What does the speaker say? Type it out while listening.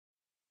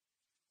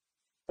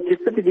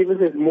Gift for the Givers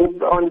has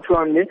moved on to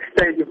our next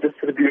stage of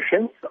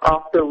distribution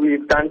after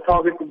we've done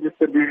targeted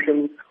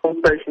distributions,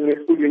 home station,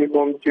 school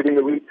uniforms during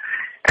the week.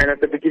 And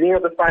at the beginning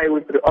of the fire,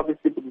 we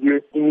obviously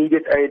produced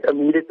immediate aid,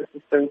 immediate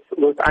assistance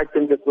with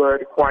items that were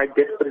required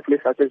desperately,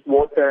 such as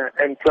water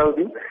and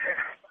clothing.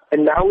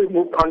 And now we've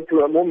moved on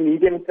to a more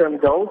medium-term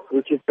goal,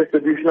 which is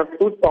distribution of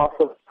food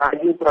parcels,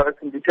 hygiene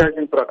products, and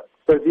detergent products.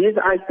 So these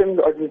items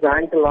are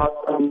designed to last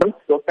a month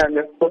for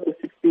families of 4 to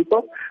 6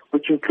 people,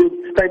 which includes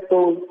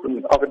staples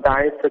of a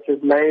diet such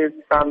as maize,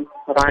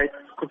 rice,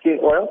 cooking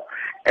oil,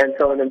 and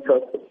so on and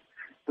so forth.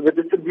 The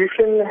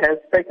distribution has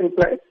taken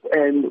place,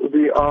 and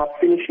we are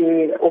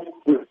finishing off.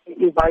 We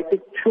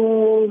invited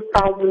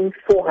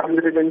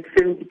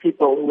 2,470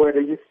 people who were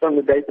registered on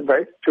the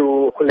database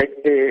to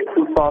collect their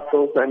food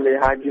parcels and their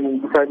hygiene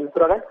and detergent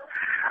products.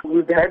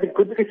 We've had a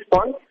good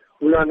response.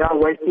 We are now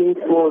waiting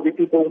for the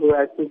people who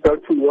have to go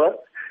to work.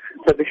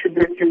 So there should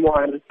be a few more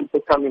hundred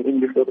people coming in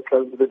before the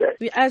close of the day.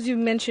 As you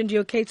mentioned,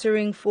 you're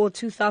catering for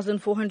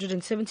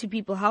 2,470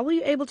 people. How were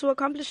you able to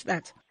accomplish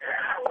that?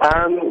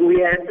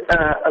 We had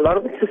a lot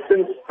of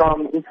assistance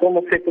from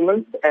informal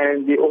settlements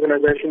and the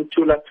organization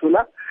Tula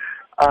Tula.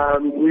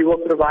 We were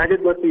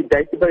provided with the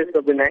database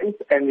of the names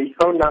and the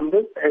phone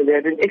numbers, and they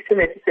had an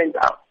SMS sent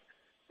out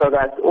so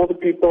that all the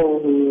people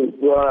who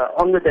were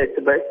on the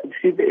database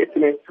received the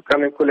SMS to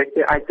come and collect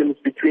their items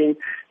between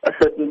a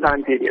certain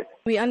time period.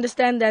 We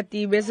understand that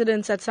the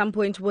residents at some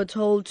point were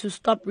told to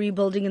stop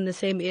rebuilding in the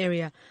same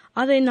area.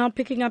 Are they now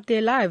picking up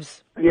their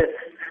lives? Yes.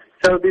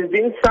 So there's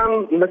been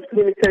some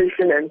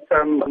miscommunication and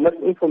some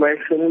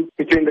misinformation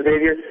between the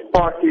various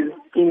parties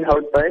in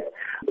Hout Bay.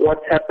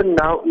 What's happened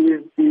now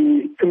is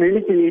the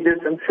community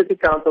leaders and city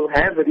council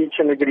have reached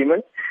an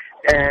agreement,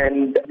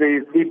 and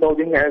the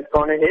rebuilding has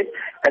gone ahead.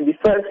 And the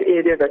first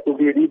area that will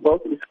be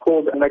rebuilt is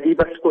called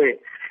Madiba Square.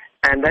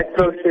 And that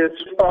process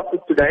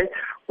started today,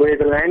 where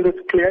the land was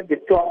cleared, the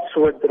plots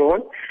were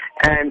drawn,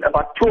 and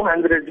about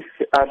 200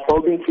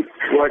 building kits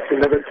were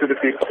delivered to the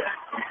people.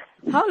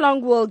 How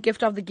long will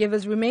Gift of the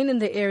Givers remain in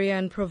the area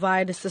and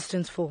provide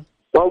assistance for?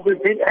 Well,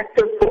 we've been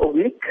active for a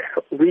week.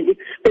 We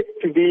expect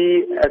to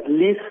be at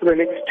least for the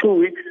next 2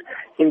 weeks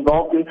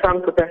involved in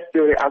some capacity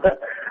or the other.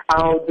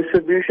 Our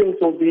distributions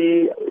will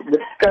be, the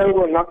scale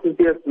will not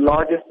be as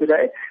large as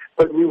today,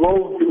 but we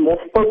will do more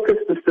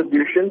focused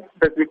distributions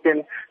that we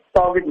can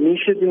target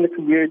niches in the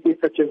community,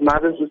 such as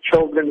mothers with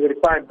children who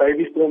require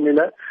baby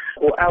formula,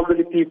 or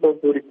elderly people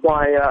who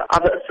require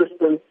other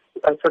assistance,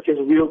 such as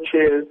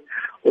wheelchairs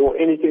or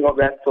anything of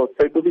that sort.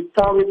 So it will be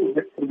targeted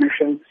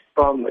distributions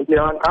from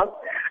here on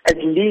out, at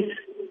least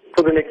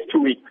for the next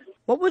 2 weeks.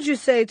 What would you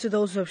say to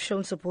those who have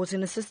shown support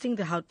in assisting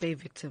the Hout Bay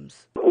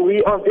victims?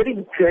 We are very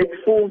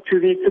grateful to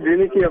the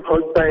community of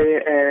Hout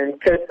Bay and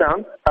Cape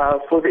Town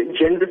for the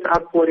generous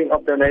outpouring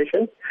of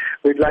donations.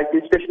 We'd like to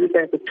especially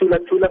thank the Tula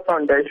Tula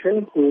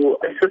Foundation, who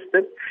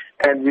assisted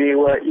and we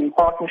were in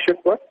partnership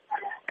with.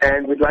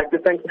 And we'd like to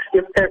thank the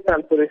City of Cape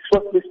Town for their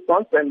swift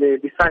response and their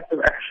decisive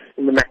action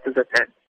in the matters at hand.